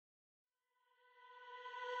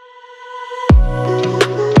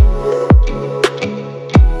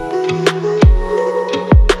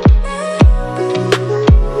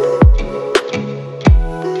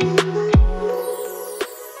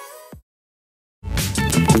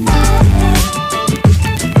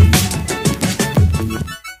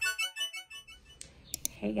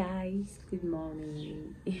guys, good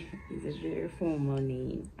morning. It's a beautiful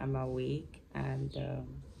morning. I'm awake and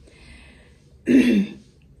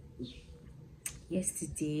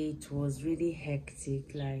yesterday it was really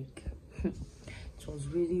hectic. Like it was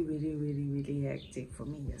really hectic for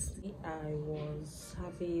me yesterday. I was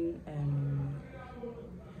having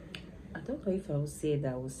I don't know if I would say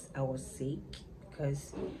that I was sick,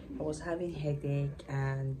 because I was having headache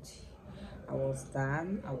and I was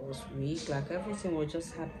down, I was weak, like everything was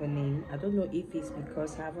just happening. I don't know if it's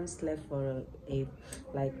because I haven't slept for a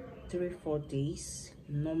like 3-4 days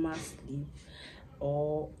normal sleep,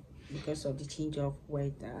 or because of the change of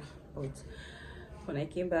weather. But when I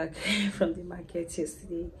came back from the market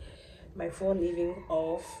yesterday, my phone even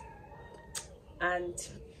off, and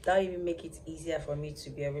that even make it easier for me to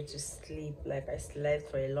be able to sleep. Like I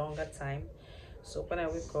slept for a longer time. So when I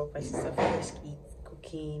wake up, my sister finished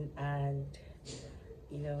cooking, and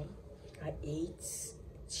you know, I ate,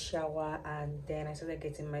 shower, and then I started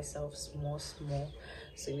getting myself small. So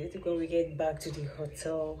immediately when we get back to the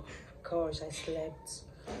hotel, gosh, I slept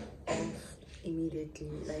off immediately.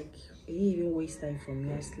 Like it didn't even waste time for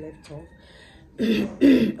me. I slept off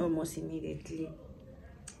almost immediately.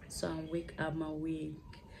 So I'm awake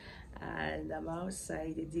and I'm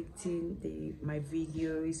outside editing my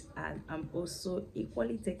videos, and I'm also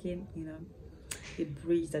equally taking, you know, the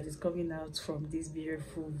breeze that is coming out from these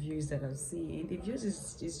beautiful views that I'm seeing. The views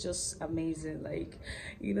is just amazing. Like,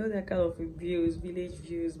 you know, that kind of views, village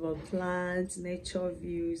views, but plants, nature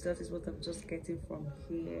views. That is what I'm just getting from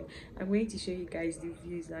here. I'm going to show you guys the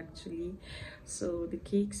views actually. So the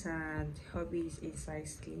kids and hubbies inside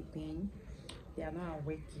sleeping. They are not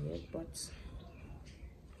awake yet, but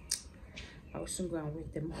I'll soon go and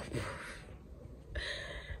wake them up.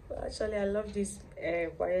 But actually, I love this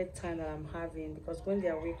quiet time that I'm having, because when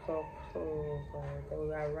they wake up, oh God, they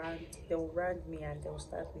will round me, and they will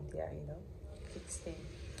start with their, you know, kids thing.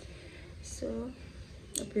 So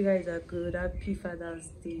hope you guys are good. Happy Father's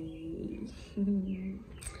Day.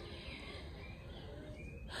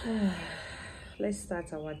 Let's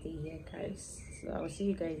start our day here, guys. So I'll see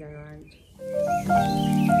you guys around.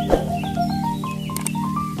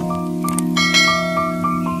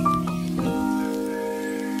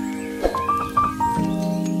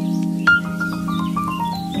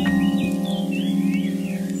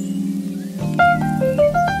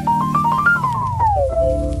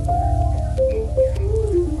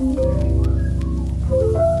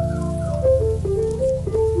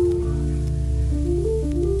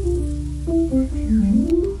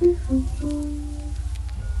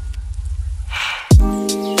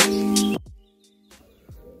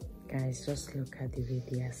 Guys, just look at the way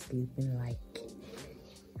they are sleeping like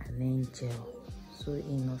an angel, so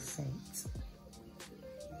innocent.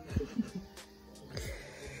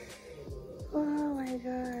 Oh my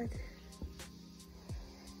God.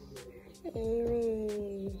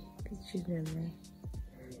 Hey, the children, man.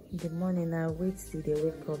 In the morning, I wait till they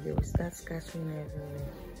wake up, they will start scattering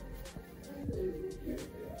everywhere.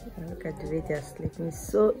 And look at the way they are sleeping,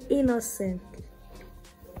 so innocent.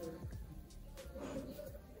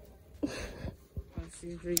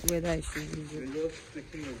 Whether I should video.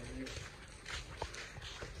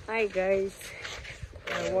 Hi guys,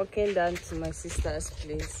 I'm walking down to my sister's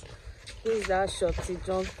place. This is that shorty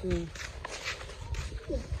jumping.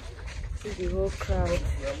 See the whole crowd.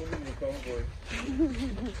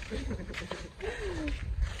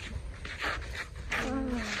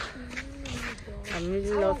 I'm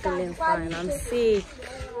really not feeling fine. I'm sick.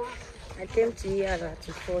 I came to hear that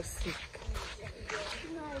to fall sick.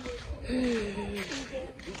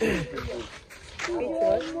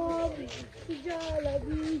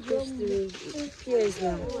 Yes,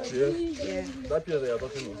 now. Yes? Yeah. That piece they are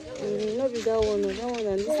talking about? Not be that one, that one,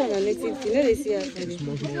 and this one are native. You know they see us.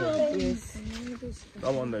 Yes.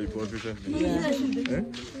 That one that you bought recently? Yeah. Eh?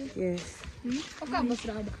 Yes. In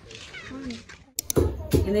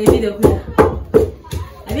the video,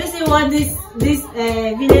 have you seen what this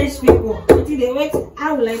village people? They wait.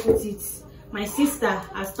 How will I put it? My sister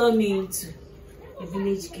has turned me into a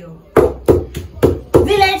village girl.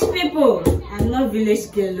 Village people, I'm not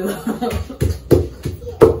village girl.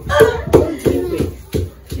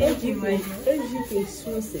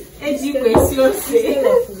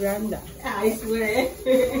 I swear.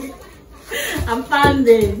 I'm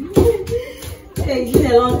pounding. It's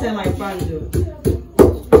been a long time I pound though.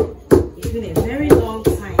 It's been a very long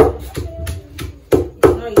time. It's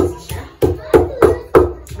not easy, sha.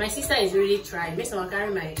 My sister is really trying. Make someone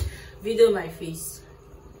carry my video on my face.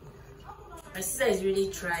 My sister is really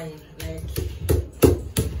trying. Like,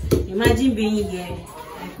 imagine being here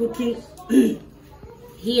and cooking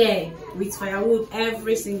here with firewood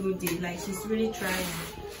every single day. Like, she's really trying.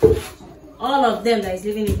 All of them that is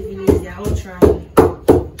living in the village, they are all trying.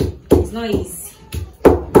 It's not easy.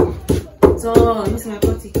 So, I'm just gonna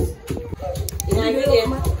cut it.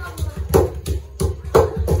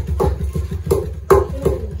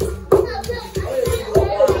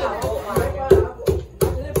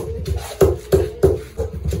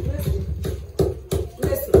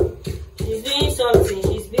 She's doing something.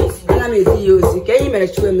 She's busy. I'm a DOC. Can you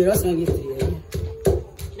manage to me? That's not it.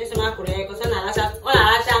 Listen, I'm correct. Because I'm not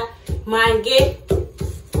mangue.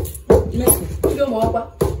 Listen, you don't know what?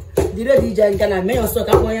 The lady Jan can I may also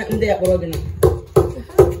come on in there for organizing.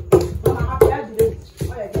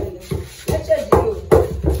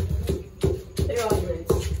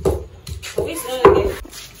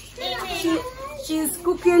 She's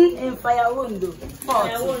cooking in firewood pot.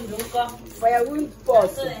 Firewood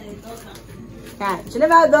pot. Yeah, she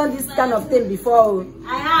never done this kind of thing before.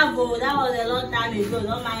 I have, oh, that was a long time ago.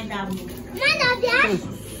 Don't mind that.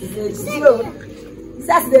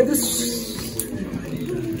 That's the do.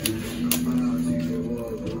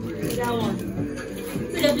 That one.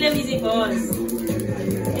 So they play music for us.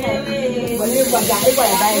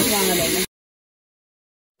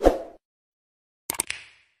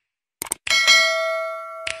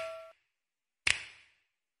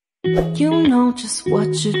 You know just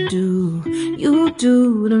what you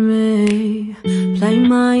do to me. Play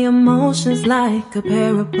my emotions like a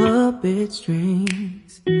pair of puppet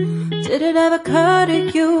strings. Did it ever occur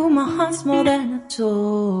to you my heart's more than a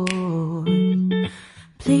toy?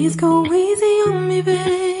 Please go easy on me,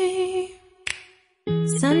 babe.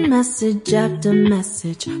 Send message after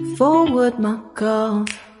message, forward my calls.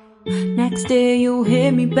 Next day you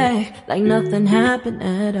hit me back like nothing happened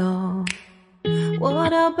at all.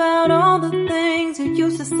 What about all the things you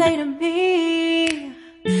used to say to me?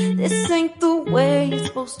 This ain't the way it's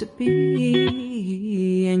supposed to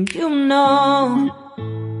be. And you know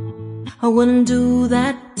I wouldn't do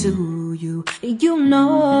that to you. You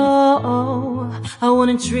know I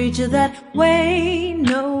wouldn't treat you that way,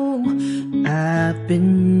 no. I've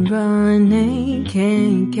been running,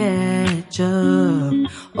 can't catch up.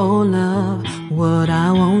 Oh love, what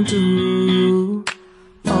I won't do.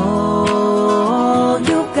 Oh,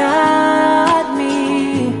 you got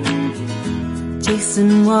me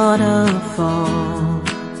chasing waterfall.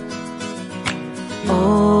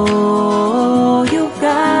 Oh, you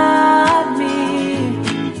got me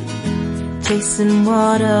chasing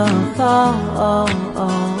waterfall.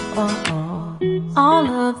 All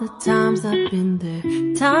of the times I've been there,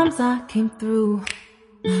 times I came through.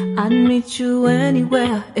 I'd meet you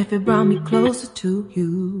anywhere if it brought me closer to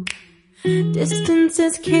you. Distance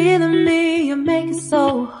is killing me, you make it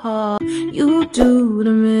so hard. You do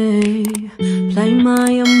to me. Play my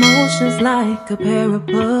emotions like a pair of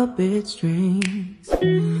puppet strings.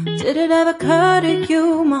 Did it ever occur to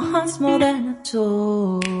you my heart's more than a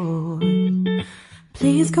toy?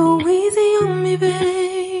 Please go easy on me,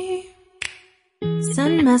 babe.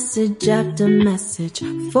 Send message after message,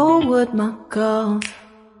 forward my calls.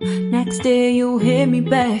 Next day you hit me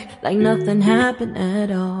back like nothing happened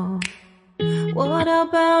at all. What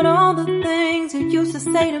about all the things you used to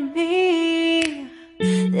say to me?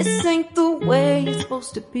 This ain't the way it's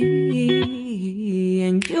supposed to be.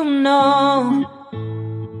 And you know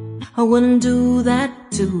I wouldn't do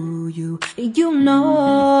that to you. You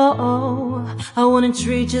know I wouldn't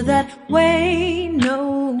treat you that way,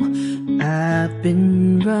 no. I've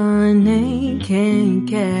been running, can't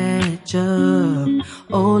catch up.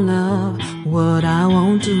 Oh love, what I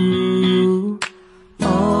won't do.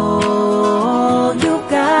 Oh, you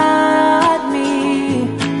got me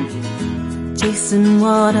chasing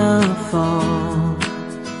waterfall.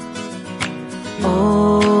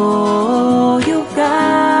 Oh, you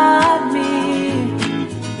got me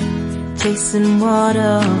chasing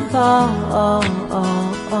waterfall.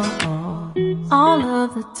 All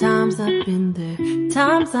of the times I've been there,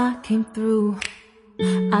 times I came through.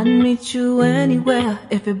 I'd meet you anywhere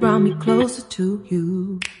if it brought me closer to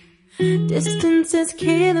you. Distance is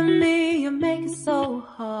killing me, you make it so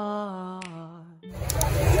hard.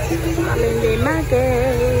 I'm in the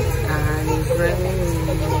market and it's raining.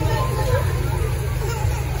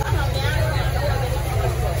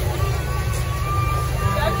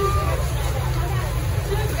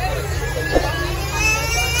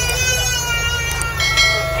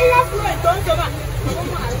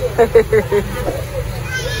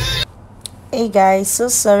 Hey guys, so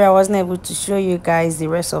sorry I wasn't able to show you guys the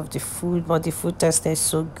rest of the food, but the food tasted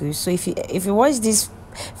so good. So if you watch this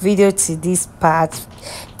video to this part,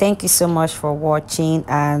 thank you so much for watching,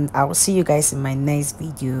 and I will see you guys in my next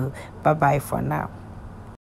video. Bye bye for now.